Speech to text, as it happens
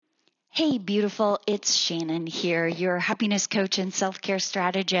Hey, beautiful. It's Shannon here, your happiness coach and self-care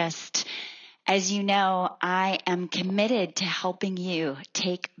strategist. As you know, I am committed to helping you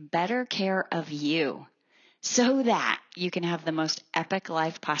take better care of you so that you can have the most epic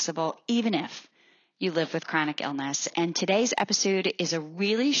life possible, even if you live with chronic illness. And today's episode is a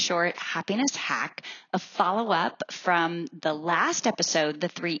really short happiness hack, a follow-up from the last episode, the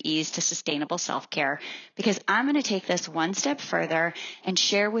 3 E's to sustainable self-care, because I'm going to take this one step further and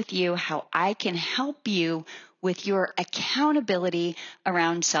share with you how I can help you with your accountability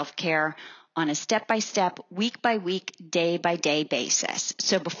around self-care on a step-by-step, week-by-week, day-by-day basis.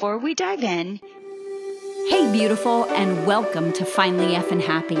 So before we dive in, hey, beautiful, and welcome to Finally Effin'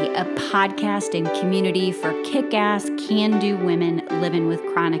 Happy, a podcast and community for kick-ass, can-do women living with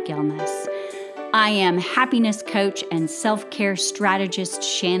chronic illness. I am happiness coach and self-care strategist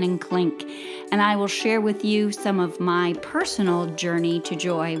Shannon Klink, and I will share with you some of my personal journey to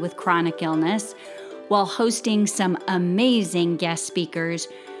joy with chronic illness while hosting some amazing guest speakers,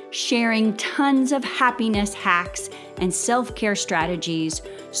 sharing tons of happiness hacks and self-care strategies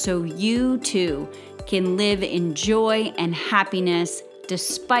so you too can live in joy and happiness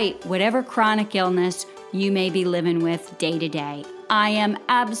despite whatever chronic illness you may be living with day to day. I am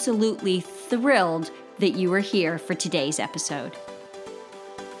absolutely thrilled that you are here for today's episode.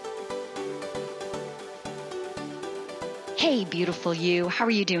 Hey, beautiful you. How are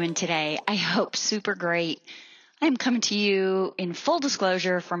you doing today? I hope super great. I'm coming to you in full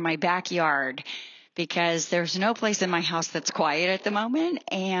disclosure from my backyard because there's no place in my house that's quiet at the moment.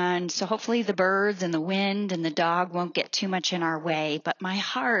 And so hopefully the birds and the wind and the dog won't get too much in our way. But my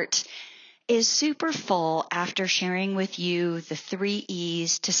heart is super full after sharing with you the 3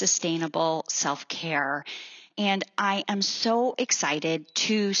 E's to sustainable self-care. And I am so excited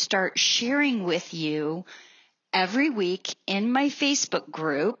to start sharing with you every week in my Facebook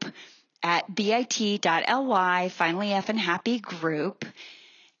group at bit.ly, Finally Effin' Happy group.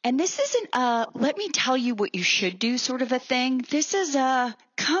 And this isn't a, let me tell you what you should do sort of a thing. This is a,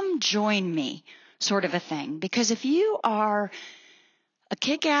 come join me sort of a thing. Because if you are a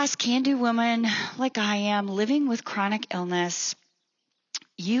kick-ass, can-do woman like I am, living with chronic illness,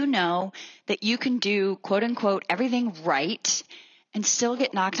 you know that you can do, quote unquote, everything right and still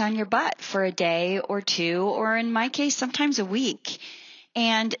get knocked on your butt for a day or two, or in my case, sometimes a week.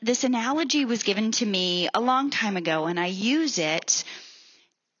 And this analogy was given to me a long time ago, and I use it,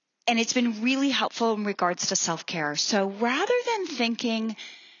 and it's been really helpful in regards to self-care. So rather than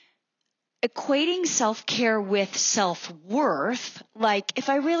equating self-care with self-worth, like if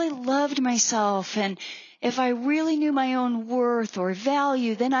I really loved myself and if I really knew my own worth or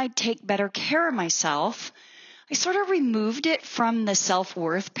value, then I'd take better care of myself, I sort of removed it from the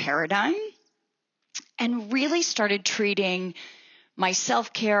self-worth paradigm and really started treating my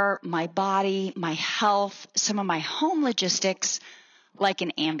self-care, my body, my health, some of my home logistics like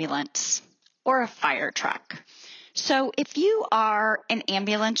an ambulance or a fire truck. So if you are an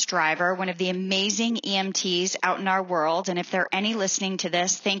ambulance driver, one of the amazing EMTs out in our world, and if there are any listening to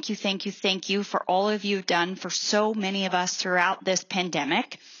this, thank you for all of you've done for so many of us throughout this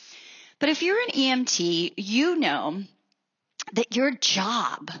pandemic. But if you're an EMT, you know that your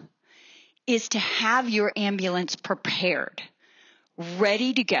job is to have your ambulance prepared,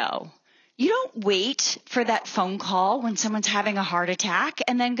 ready to go. You don't wait for that phone call when someone's having a heart attack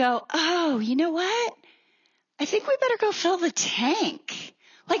and then go, oh, you know what? I think we better go fill the tank.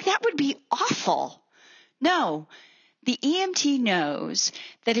 Like that would be awful. No, the EMT knows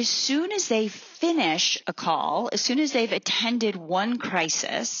that as soon as they finish a call, as soon as they've attended one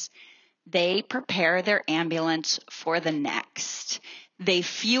crisis, they prepare their ambulance for the next. They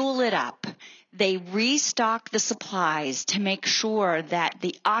fuel it up. They restock the supplies to make sure that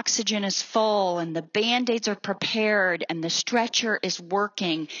the oxygen is full and the Band-Aids are prepared and the stretcher is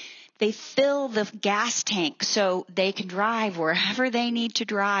working. They fill the gas tank so they can drive wherever they need to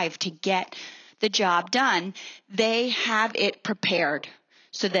drive to get the job done. They have it prepared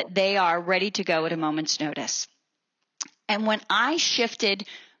so that they are ready to go at a moment's notice. And when I shifted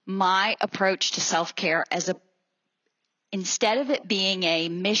my approach to self-care instead of it being a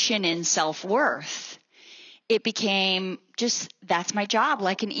mission in self-worth, it became just, that's my job,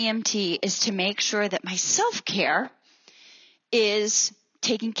 like an EMT, is to make sure that my self-care is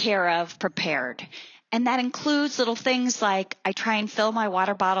taken care of, prepared. And that includes little things like I try and fill my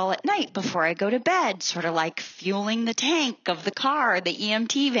water bottle at night before I go to bed, sort of like fueling the tank of the car, the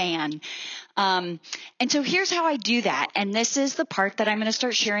EMT van. And so here's how I do that. And this is the part that I'm going to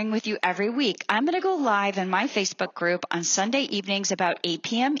start sharing with you every week. I'm going to go live in my Facebook group on Sunday evenings about 8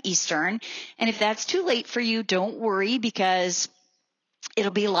 p.m. Eastern. And if that's too late for you, don't worry, because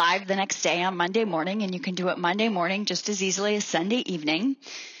It'll be live the next day on Monday morning, and you can do it Monday morning just as easily as Sunday evening.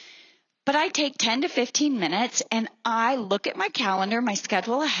 But I take 10 to 15 minutes and I look at my calendar, my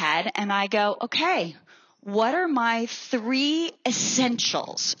schedule ahead, and I go, okay, what are my 3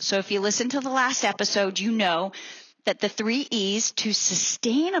 essentials? So if you listen to the last episode, you know that the 3 E's to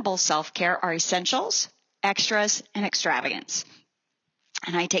sustainable self-care are essentials, extras, and extravagance.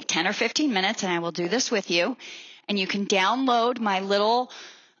 And I take 10 or 15 minutes, and I will do this with you. And you can download my little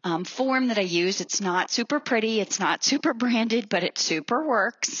form that I use. It's not super pretty. It's not super branded, but it super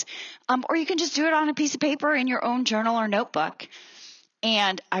works. Or you can just do it on a piece of paper in your own journal or notebook.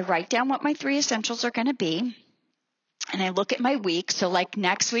 And I write down what my 3 essentials are going to be. And I look at my week. So like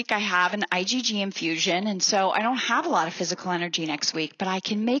next week, I have an IgG infusion. And so I don't have a lot of physical energy next week, but I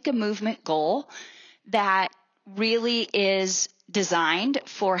can make a movement goal that really is designed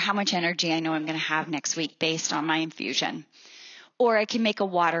for how much energy I know I'm going to have next week based on my infusion. Or I can make a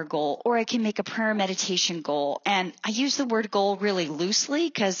water goal, or I can make a prayer meditation goal. And I use the word goal really loosely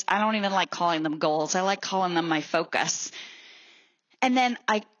because I don't even like calling them goals. I like calling them my focus. And then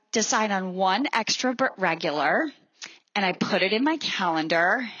I decide on one extra but regular, and I put it in my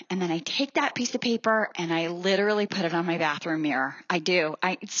calendar, and then I take that piece of paper and I literally put it on my bathroom mirror. I do.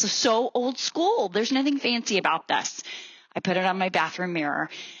 It's so old school. There's nothing fancy about this. I put it on my bathroom mirror.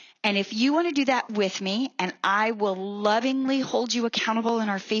 And if you want to do that with me, and I will lovingly hold you accountable in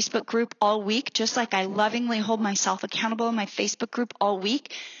our Facebook group all week, just like I lovingly hold myself accountable in my Facebook group all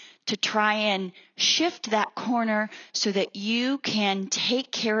week, to try and shift that corner so that you can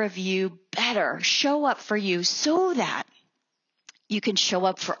take care of you better, show up for you so that you can show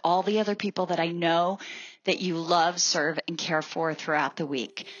up for all the other people that I know that you love, serve, and care for throughout the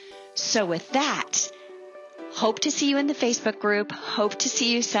week. So with that, hope to see you in the Facebook group. Hope to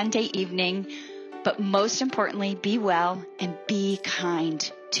see you Sunday evening. But most importantly, be well and be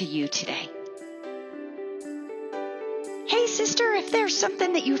kind to you today. Hey, sister, if there's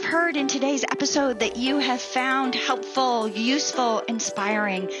something that you've heard in today's episode that you have found helpful, useful,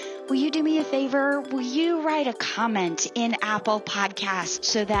 inspiring, will you do me a favor? Will you write a comment in Apple Podcasts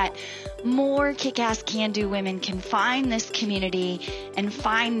so that more kick-ass can-do women can find this community and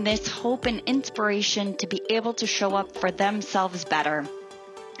find this hope and inspiration to be able to show up for themselves better?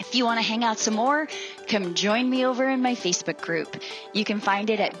 If you want to hang out some more, come join me over in my Facebook group. You can find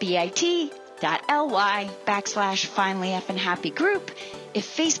it at bit.ly/finallyeffinghappy group.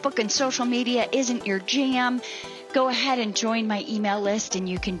 If Facebook and social media isn't your jam, go ahead and join my email list, and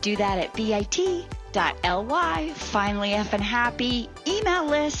you can do that at bit.ly/finallyeffinghappy email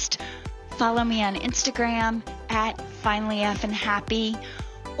list. Follow me on Instagram at finallyeffinghappy.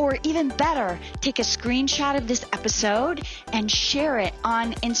 Or even better, take a screenshot of this episode and share it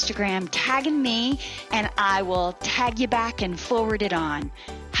on Instagram, tagging me, and I will tag you back and forward it on.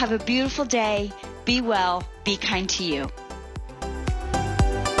 Have a beautiful day. Be well. Be kind to you.